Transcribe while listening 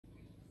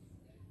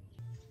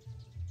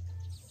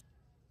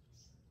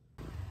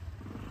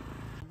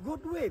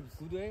Good waves.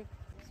 Good way?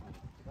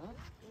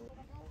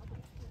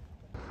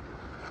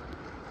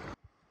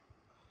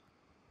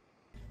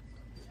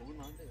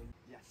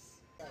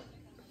 Yes.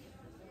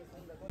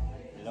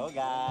 Hello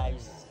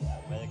guys,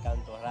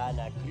 welcome to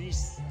Harana,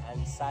 Chris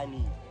and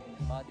Sunny.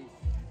 Body.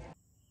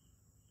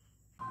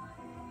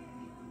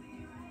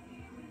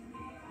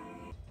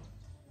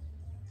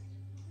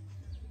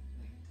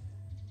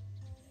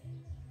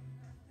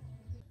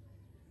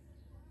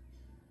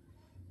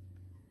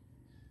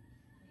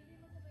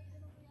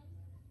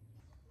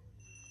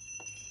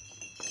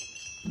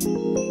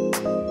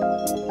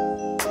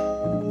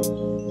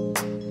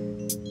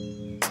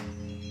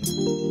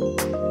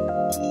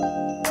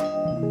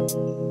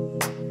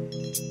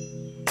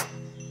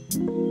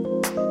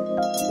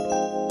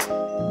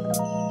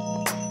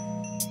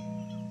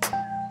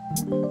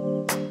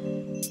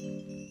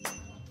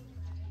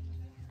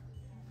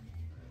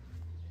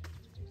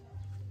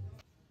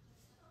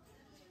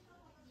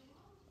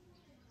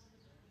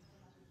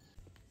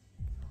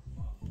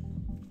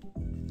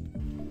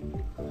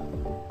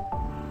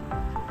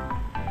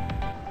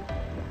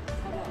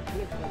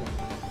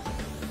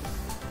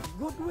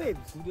 Good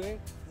waves. Good way?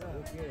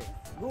 Okay.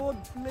 Good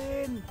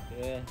plane.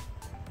 Yeah.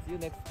 See you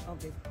next.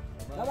 Okay.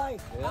 Bye-bye. Bye-bye.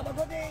 Yeah. Have a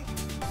good day.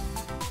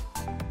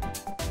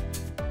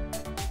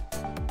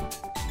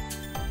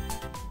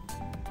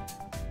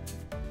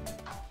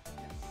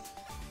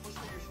 Push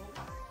to your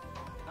shoulder.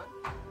 Done?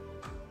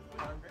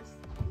 Armrest.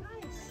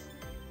 Nice.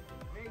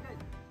 Very good.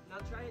 Now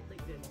try it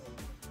like this.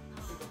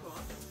 Take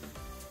across.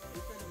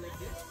 Instead of like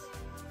this.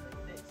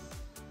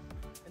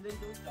 And then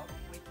don't stop.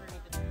 Wait for me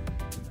to.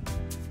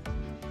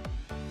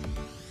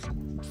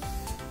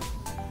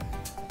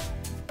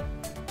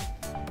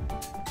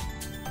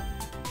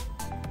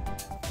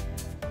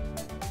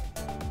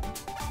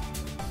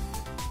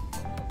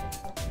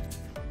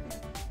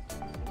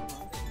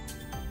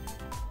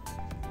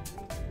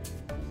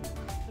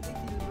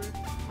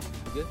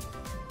 Good?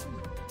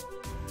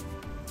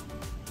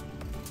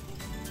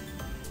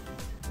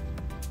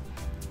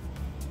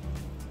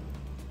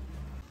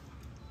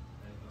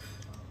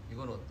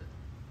 이건 어때?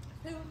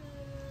 새우는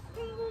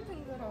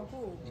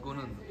탱글탱글하고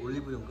이거는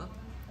올리브유인가?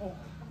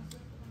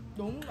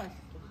 너무 맛있어.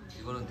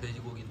 이거는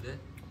돼지고기인데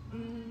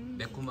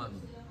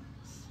매콤한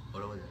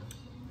뭐라고 해야 되나?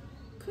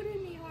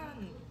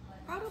 크리미한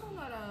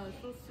까르보나라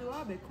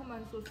소스와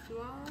매콤한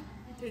소스와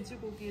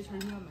돼지고기의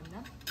절묘한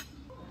만남.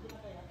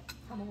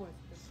 다 먹어야지.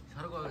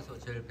 샤르가오에서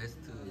제일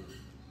베스트.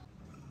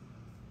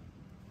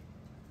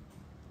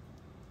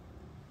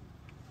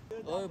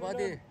 어이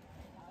바디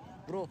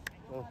브로.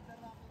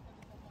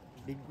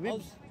 Big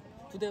waves.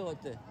 투데이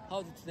어때?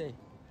 How's today?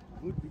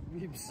 Good big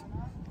waves.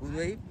 Good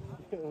wave?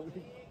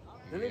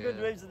 Really good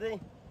waves today.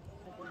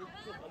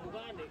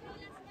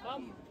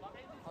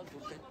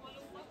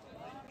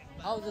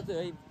 How's the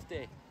wave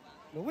today?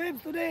 The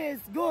waves today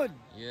is good.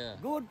 Yeah.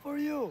 Good for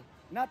you,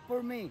 not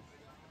for me.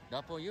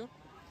 Not for you?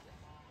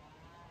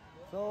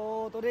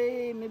 So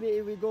today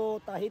maybe we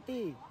go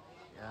Tahiti.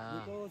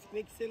 Yeah. Because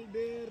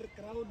Quicksilver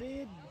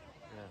crowded.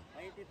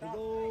 Yeah. We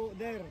go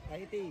there,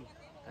 Tahiti.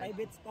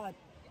 Private spot.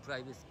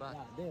 Private spot.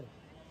 Yeah, there.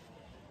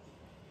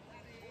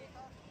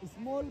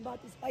 Small but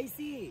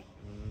spicy.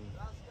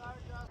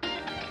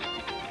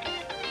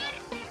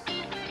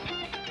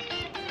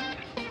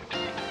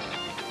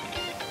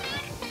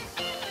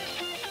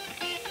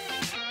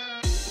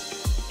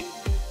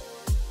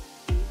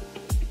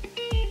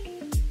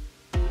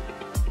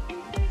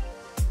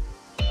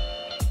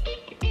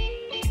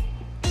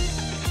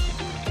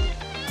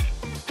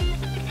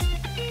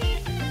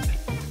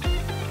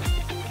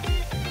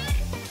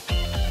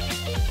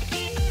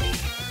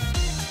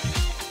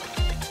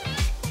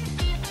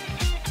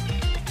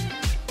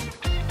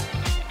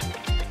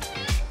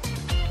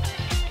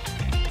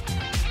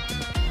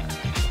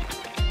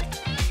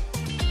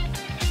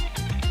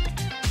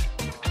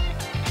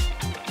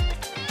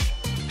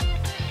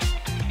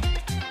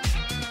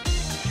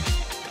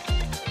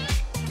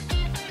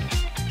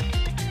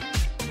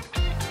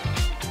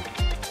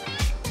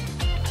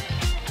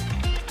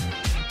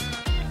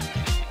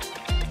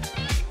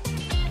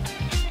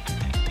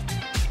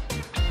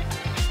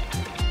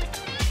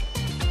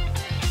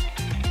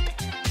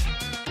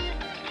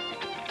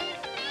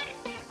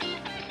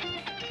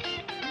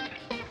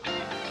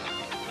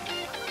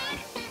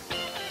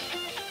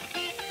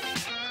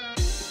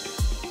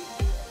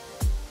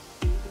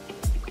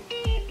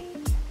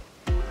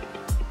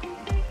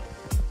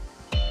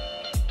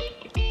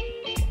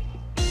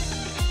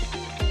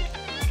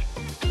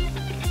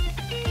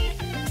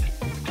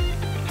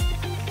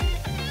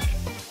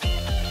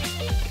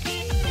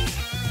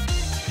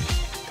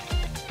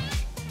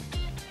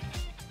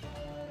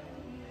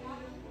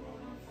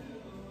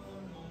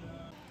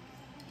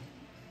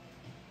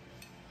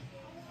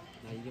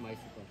 나 이게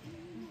맛있을 것 같아.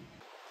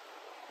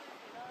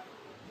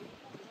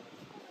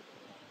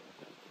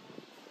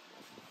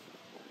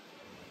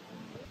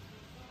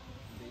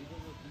 근데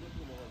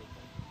이것도 먹어야겠다.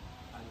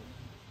 아니.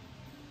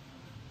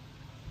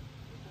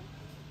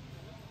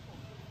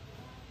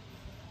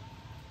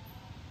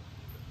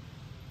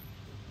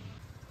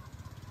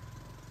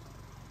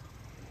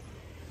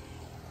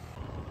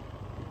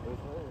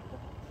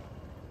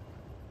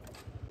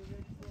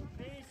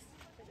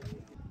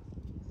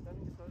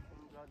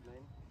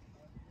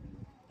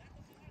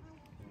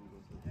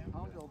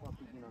 Naon ka pa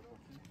beginner ko?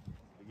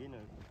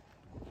 Beginner.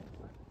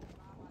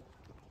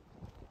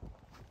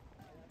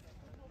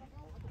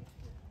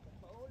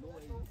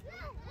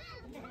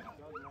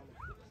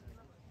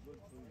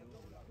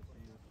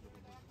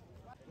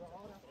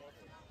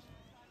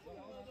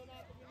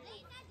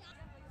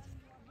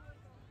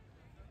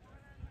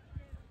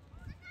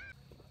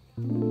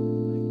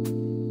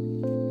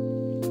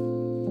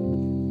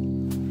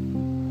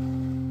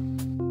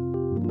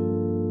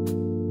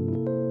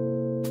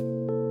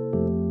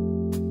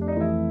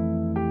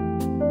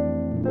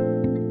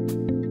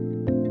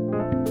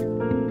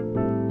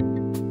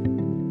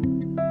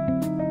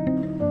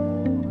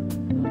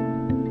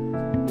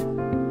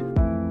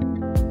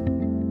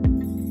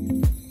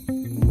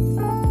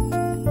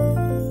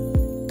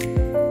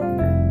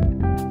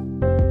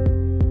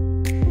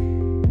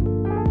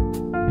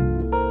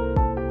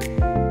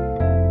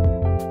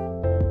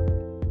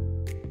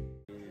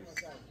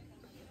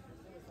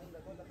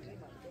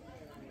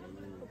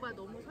 오빠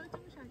너무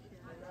설정샷이야.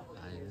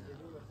 아니.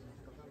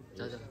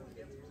 자자.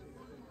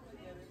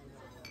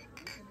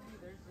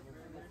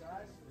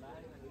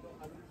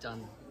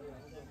 짠.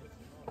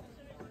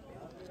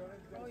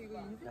 이거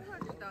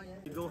인생샷이다.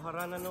 You go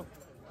Harana no?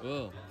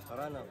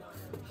 Harana.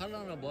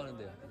 하라나 뭐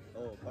하는데요?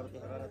 Oh, party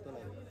Harana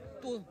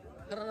tonight. 또?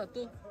 하라나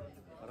또?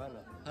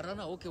 Harana.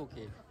 하라나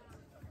오케이.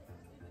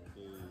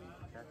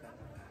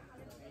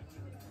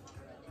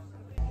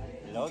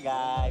 Hello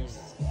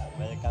guys,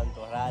 welcome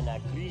to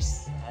Harana.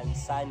 Chris and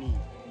Sunny,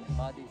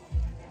 바디.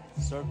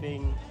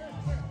 surfing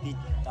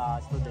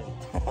student.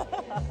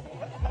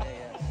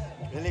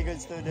 Really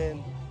good student.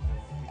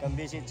 You can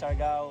visit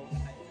Siargao.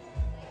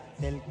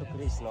 Tell to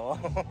Chris, no?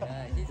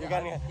 he's you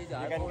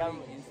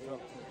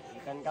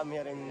can come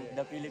here in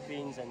the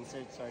Philippines and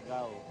search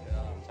Siargao.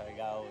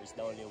 Siargao is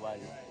the only one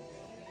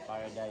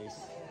paradise,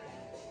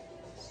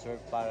 surf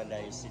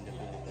paradise in the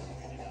Philippines.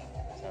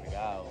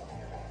 Siargao.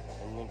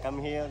 And when you come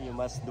here, you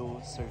must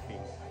do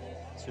surfing.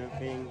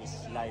 Surfing is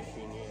life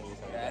in here in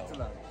Siargao.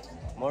 excellent.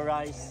 More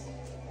rice,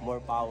 more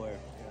power.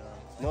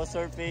 No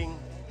surfing,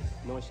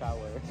 no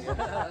shower.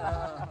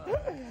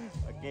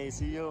 Okay,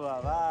 see you.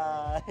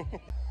 Bye.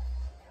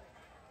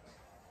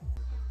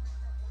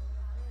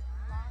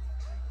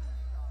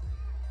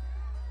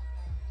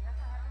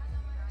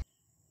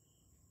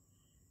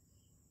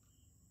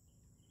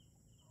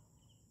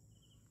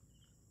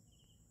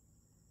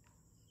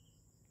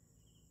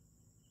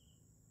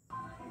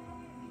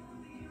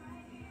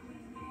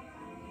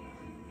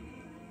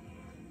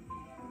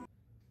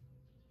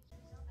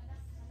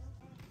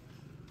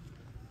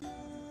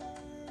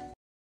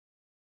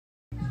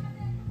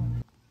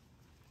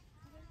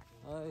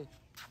 아이.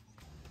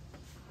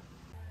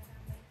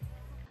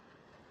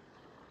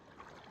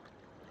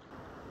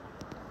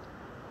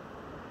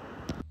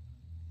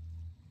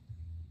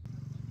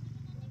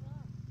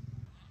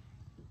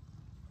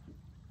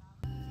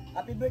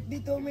 Happy birthday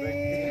to me!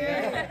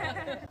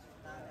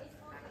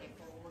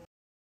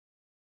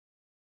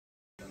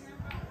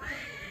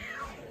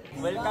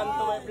 Welcome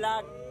to my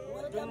vlog.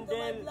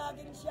 Jundel,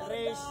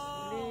 Chris,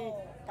 Lee,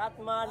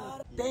 Katman.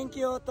 Thank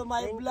you to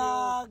my Thank you.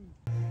 vlog.